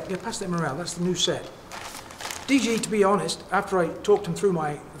 Oh yeah. Yeah. Pass them around. That's the new set. DG, to be honest, after I talked them through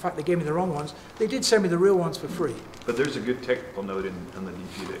the fact they gave me the wrong ones, they did send me the real ones for free. But there's a good technical note in the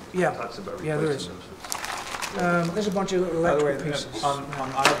DG that talks about replacing there is. those. There's a bunch of little By the way, electrical pieces.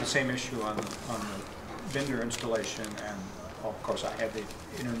 I have the same issue on the Binder installation, and of course I had the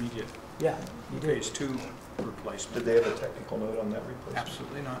intermediate Yeah, you do. phase 2 replacement. Did they have a technical note on that replacement?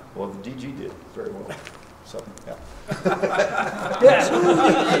 Absolutely not. Well, the DG did very well. So, yeah.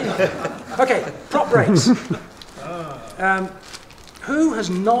 Yeah. Okay, prop brakes. Who has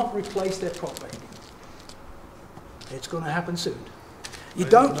not replaced their prop brake? It's going to happen soon. You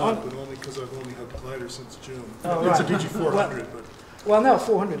don't not, but only because I've only had the glider since June. Oh, It's right. a DG400, Well, no,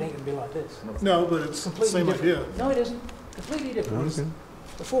 400 ain't going to be like this. but no, but it's the Completely same different. idea. No, it isn't. Completely different. Okay.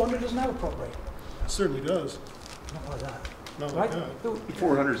 The 400 doesn't have a prop brake. It certainly does. Not like that. Not Right? like that. The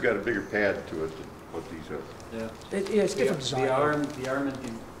 400's got a bigger pad to it than what these have. Yeah. Yeah, it's different design. The arm and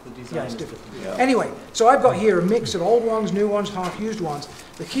the design. Yeah, it's is different. Yeah. Anyway, so I've got here a mix of old ones, new ones, half-used ones.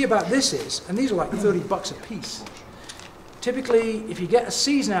 The key about this is, and these are like 30 bucks a piece. Typically, if you get a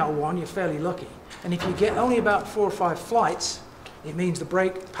season out of one, you're fairly lucky. And if you get only about 4 or 5 flights, it means the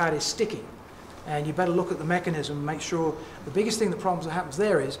brake pad is sticking. And you better look at the mechanism and make sure. The biggest thing, the problem that happens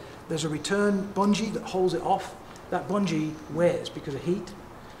there is there's a return bungee that holds it off. That bungee wears because of heat.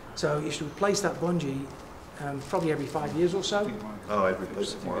 So you should replace that bungee probably every 5 years or so. Oh, I'd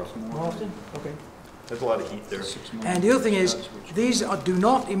replace it more often. More often? Okay. There's a lot of heat there. And the other thing is, these do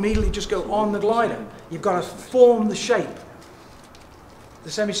not immediately just go on the glider. You've got to form the shape, the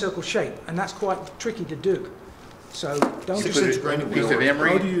semicircle shape, and that's quite tricky to do. So don't just... 6-inch grinding Piece wheel. of emery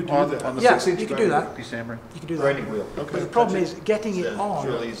How do you do on that? on the Yeah, 6-inch you can do that. piece of emery? You can do that. Grinding wheel. But the problem is getting it Yeah, on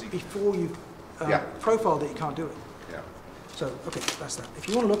it's real easy. before you Yeah. profiled it, you can't do it. Yeah. So, okay, that's that. If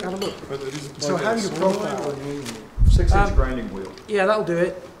you want to look, have a look. But it isn't So like how a do you solenoid profile or- it? 6-inch grinding wheel. Yeah, that'll do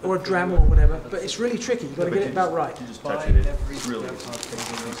it. Or a Dremel or whatever. But it's really tricky. You've got to get it about right. You just touch it, it's really easy.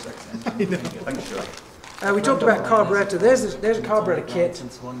 I can show you. We talked about carburetor. There's a carburetor kit.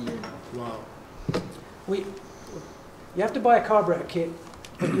 Since 1 year now. Wow. You have to buy a carburetor kit,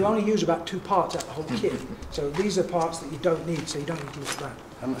 but you only use about 2 parts out of the whole kit. So these are parts that you don't need, so you don't need to use that.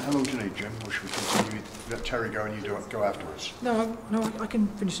 How long do you need, Jim? Or should we continue, let Terry go and you do it, go afterwards? No, I can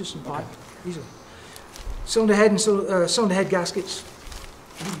finish this in pipe easily. Cylinder head and cylinder head gaskets.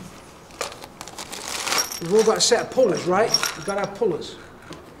 We've all got a set of pullers, right? You've got to have pullers.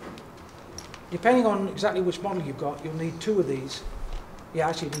 Depending on exactly which model you've got, you'll need 2 of these. Yeah,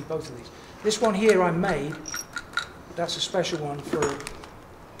 actually you need both of these. This one here I made. That's a special one for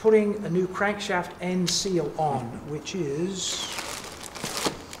putting a new crankshaft end seal on, which is...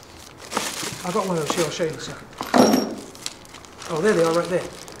 I've got one of those here, I'll show you in a second. Oh, there they are right there.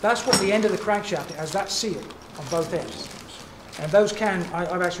 That's what the end of the crankshaft has, that seal on both ends. And those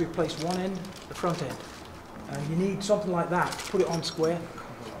I've actually replaced one end, the front end. And you need something like that to put it on square.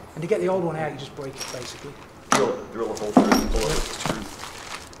 And to get the old one out, you just break it basically. Drill a hole through it, pull it,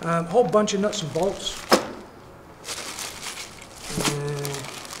 screw. A whole bunch of nuts and bolts.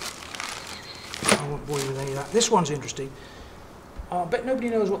 I won't bore you with any of that. This one's interesting. I bet nobody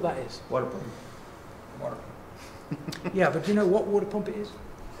knows what that is. Water pump. Water pump. Yeah, but do you know what water pump it is?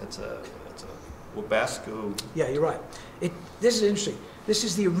 It's a Wabasco. Yeah, you're right. This is interesting. This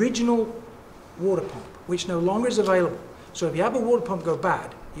is the original water pump, which no longer is available. So if you have a water pump go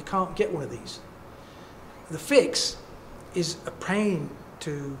bad, you can't get one of these. the fix is a pain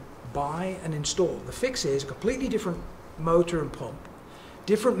to buy and install. The fix is a completely different motor and pump,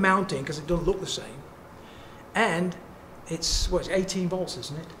 different mounting because it doesn't look the same, and it's 18 volts,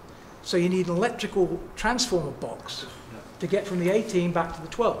 isn't it? So you need an electrical transformer box to get from the 18 back to the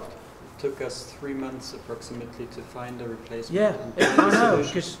 12. It took us 3 months approximately to find a replacement. Yeah, and I know,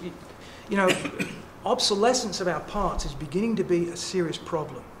 solution. because you know, obsolescence of our parts is beginning to be a serious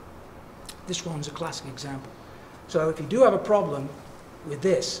problem. This one's a classic example. So if you do have a problem with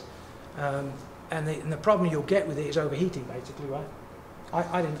this, and the problem you'll get with it is overheating, basically, right?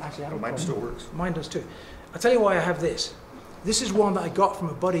 I didn't actually have a problem. Mine still works. Mine does too. I'll tell you why I have this. This is one that I got from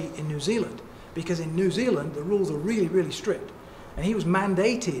a buddy in New Zealand, because in New Zealand the rules are really, really strict. And he was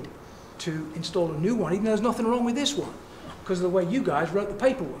mandated to install a new one, even though there's nothing wrong with this one, because of the way you guys wrote the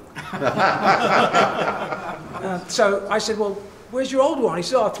paperwork. So I said, well, where's your old one? He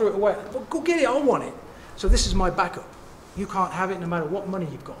said, oh, I threw it away. Well, go get it, I want it. So this is my backup. You can't have it no matter what money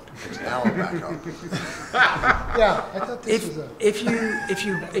you've got. It's our backup. Yeah, I thought this was a...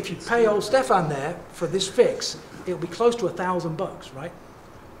 If you pay old Stefan there for this fix, it'll be close to $1,000, right?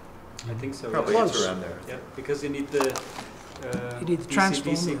 I think so. Probably yeah. it's around there. Yeah, because you need the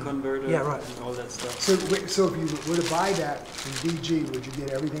transformer. DC converter, Yeah, right. and all that stuff. So if you were to buy that from DG, would you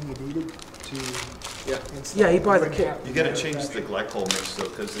get everything you needed to install? Yeah, you buy the it? kit. You got to change the glycol mix though,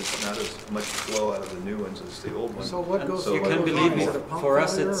 because there's not as much flow out of the new ones as the old ones. So what goes? You what can goes believe on? me, Is it a pump for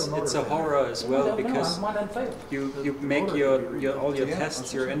us failure or it's motor a failure? horror as well, because you make all your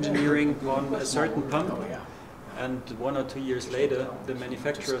tests, your engineering on a certain pump, and 1 or 2 years later the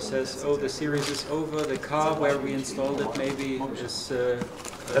manufacturer says, oh, the series is over, the car where we installed it maybe is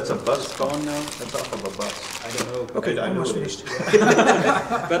That's a bus gone now. That's off of a bus. I don't know. Okay, I know almost it is.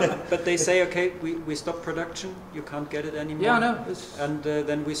 finished. But they say, okay, we stop production, you can't get it anymore. Yeah, I know. And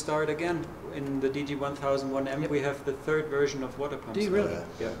then we start again. In the DG1001M, we have the 3rd version of water pumps. Do you really?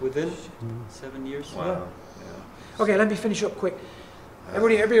 Yeah, within 7 years. Wow. Okay, let me finish up quick.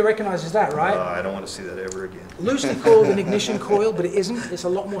 Everybody recognizes that, right? I don't want to see that ever again. Loosely called an ignition coil, but it isn't. It's a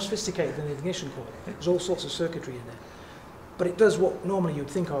lot more sophisticated than an ignition coil. There's all sorts of circuitry in there. But it does what normally you'd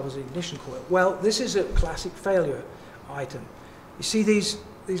think of as an ignition coil. Well, this is a classic failure item. You see these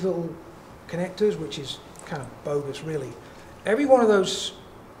little connectors, which is kind of bogus, really. Every one of those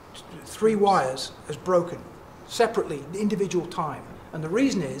 3 wires is broken separately, individual time. And the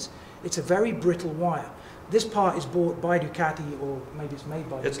reason is, it's a very brittle wire. This part is bought by Ducati, or maybe it's made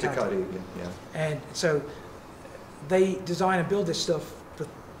by Ducati. It's Ducati again, yeah. And so they design and build this stuff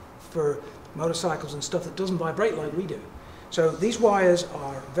for motorcycles and stuff that doesn't vibrate like we do. So these wires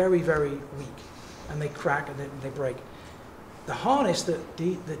are very, very weak, and they crack and they break. The harness that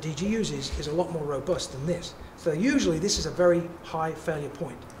DG uses is a lot more robust than this. So usually this is a very high failure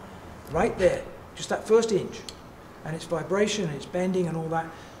point. Right there, just that first inch. And it's vibration, and it's bending and all that.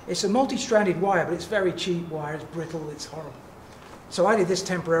 It's a multi-stranded wire, but it's very cheap wire, it's brittle, it's horrible. So I did this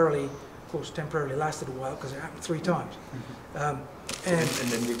temporarily. Of course, temporarily lasted a while because it happened 3 times. And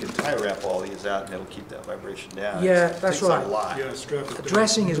then you can tie wrap all these out and it'll keep that vibration down. Yeah, It that's takes right. a lot. Yeah, strap it down.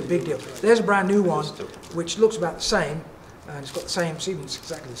 Dressing is a big deal. There's a brand new one, which looks about the same, and it's got the same, it's even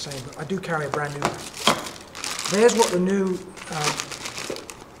exactly the same, but I do carry a brand new one. There's what the new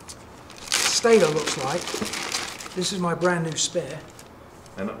stator looks like. This is my brand new spare.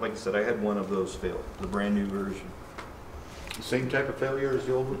 And like I said, I had one of those fail, the brand new version. The same type of failure as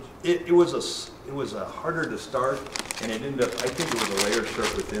the old ones? It was a harder to start, and it ended up, I think it was a layer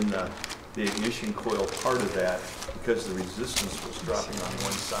strut within the ignition coil part of that, because the resistance was dropping on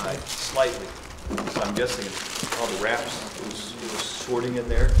one side slightly. So I'm guessing all the wraps, it was sorting in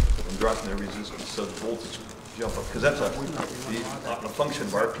there and dropping the resistance, so the voltage would jump up. Because that's a function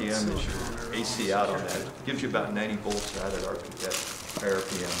of RPM is your AC out on that. It gives you about 90 volts out at higher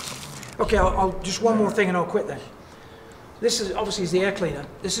RPM. Okay, I'll just one more thing and I'll quit then. This is obviously is the air cleaner.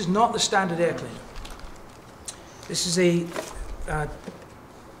 This is not the standard air cleaner. This is the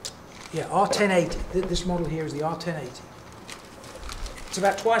R1080. This model here is the R1080. It's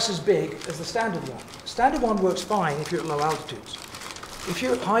about twice as big as the standard one. Standard one works fine if you're at low altitudes. If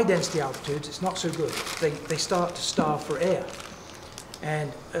you're at high density altitudes, it's not so good. They start to starve for air.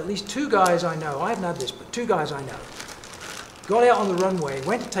 And at least 2 guys I know, I haven't had this, but 2 guys I know, got out on the runway,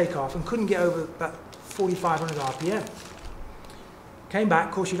 went to take off, and couldn't get over about 4,500 RPM. Came back,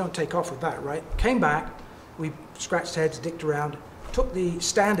 of course you don't take off with that, right? Came back, we scratched heads, dicked around, took the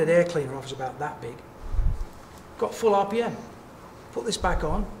standard air cleaner off, it's about that big, got full RPM. Put this back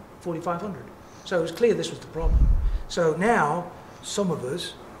on, 4,500. So it was clear this was the problem. So now, some of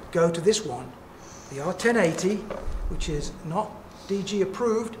us go to this one, the R1080, which is not DG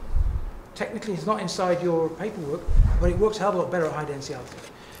approved, technically it's not inside your paperwork, but it works a hell of a lot better at high density altitude.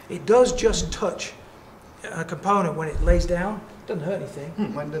 It does just touch a component when it lays down. It doesn't hurt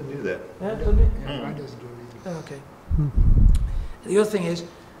anything. Mine doesn't do that. Yeah, doesn't it? Yeah, mine doesn't do it either. Oh, okay. The other thing is,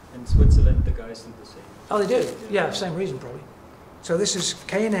 In Switzerland, the guys do the same. oh, they do? Yeah, same reason probably. So this is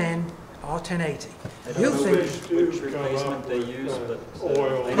K&N R1080. I The other don't know thing, which replacement they use, but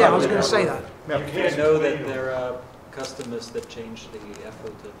I yeah, I was going to say that. I know that there are customers that change the air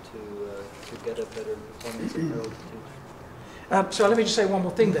filter to get a better performance in altitude. So let me just say one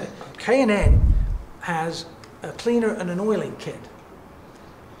more thing there. K&N has a cleaner and an oiling kit.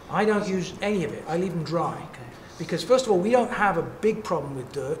 I don't use any of it. I leave them dry. Because first of all, we don't have a big problem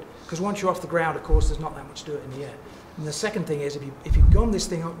with dirt, because once you're off the ground, of course, there's not that much dirt in the air. And the second thing is, if you gum this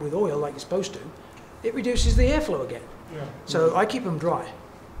thing up with oil like you're supposed to, it reduces the airflow again. Yeah. So I keep them dry.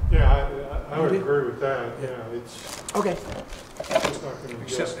 Yeah, I would agree with that, yeah, it's Okay. just not gonna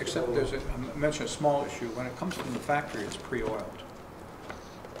Except there's I mentioned a small issue. When it comes from the factory, it's pre-oiled.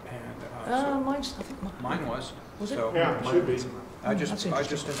 And so Mine's, I think mine was. Was it? So Yeah, it should be. I That's just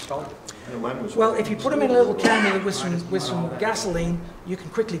interesting. installed it. Yeah, mine was. Well, if you put them in a little can with some gasoline, you can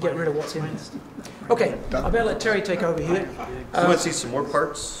quickly get rid of what's in there. Okay, I better let Terry take over here. You want to see some more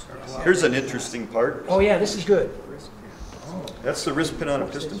parts? Here's an interesting part. Oh yeah, this is good. That's the wrist pin on a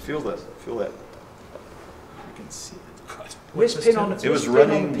piston. Feel that. Feel that. Wrist pin on the It was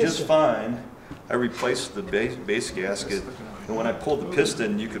running just fine. I replaced the base gasket, and when I pulled the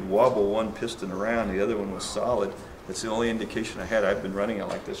piston, you could wobble one piston around, the other one was solid. That's the only indication I had. I've been running it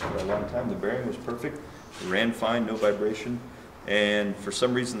like this for a long time. The bearing was perfect. It ran fine, no vibration. And for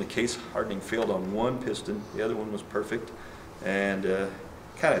some reason, the case hardening failed on one piston. The other one was perfect. And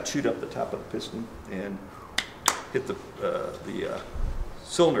kind of chewed up the top of the piston and hit the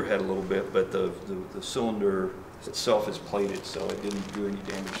cylinder head a little bit, but the cylinder itself is plated, so it didn't do any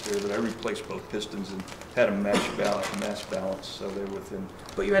damage there. But I replaced both pistons and had them mass balance, so they're within.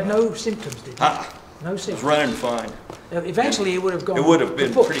 But you had no symptoms, did you? No It was symptoms. running fine. Eventually, it would have gone. It would have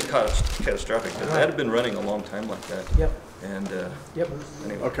been kaput. pretty catastrophic, but that had been running a long time like that. Yep. And Yep.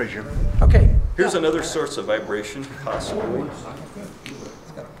 anyway, Okay, Jim. Okay. here's another source of vibration, possibly.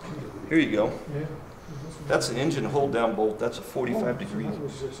 Here you go. That's an engine hold-down bolt. That's a 45-degree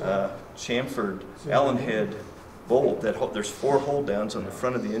chamfered Allen head bolt. There's 4 hold-downs on the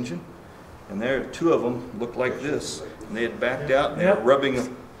front of the engine, and there 2 of them look like this. And they had backed out, and they were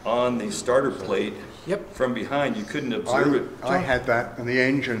rubbing on the starter plate from behind. You couldn't observe it. I had that, and the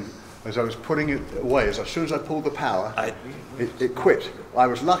engine, as I was putting it away, as soon as I pulled the power, it quit. I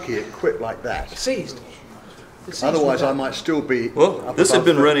was lucky it quit like that. It seized. It seized Otherwise, with I that. might still be. Well, up this had above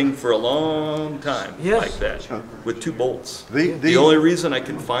been the- running for a long time like that, with 2 bolts. The only reason I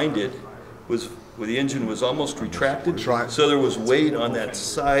could find it was where the engine was almost retracted, That's right. so there was weight on that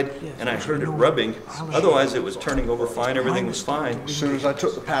side, and I heard it rubbing. Otherwise, it was turning over fine, everything was fine. As soon as I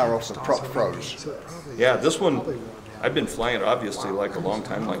took the power off, the prop froze. Yeah, this one, I've been flying it obviously like a long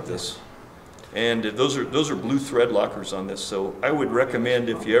time like this. And those are blue thread lockers on this, so I would recommend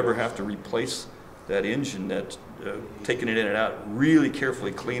if you ever have to replace that engine, that taking it in and out, really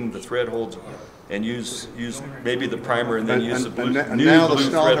carefully clean the thread holes and use maybe the primer and then use the blue, And new now the blue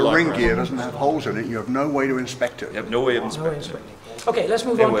thread starter locker ring on gear it. doesn't have holes in it. You have no way to inspect it. You have no way of No inspecting it. inspecting. Okay, let's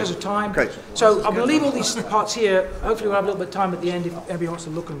move on Anyway. because of time. Okay. So I'm going to leave all these parts here. Hopefully we'll have a little bit of time at the end if anybody wants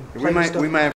to look and play We with may stuff. have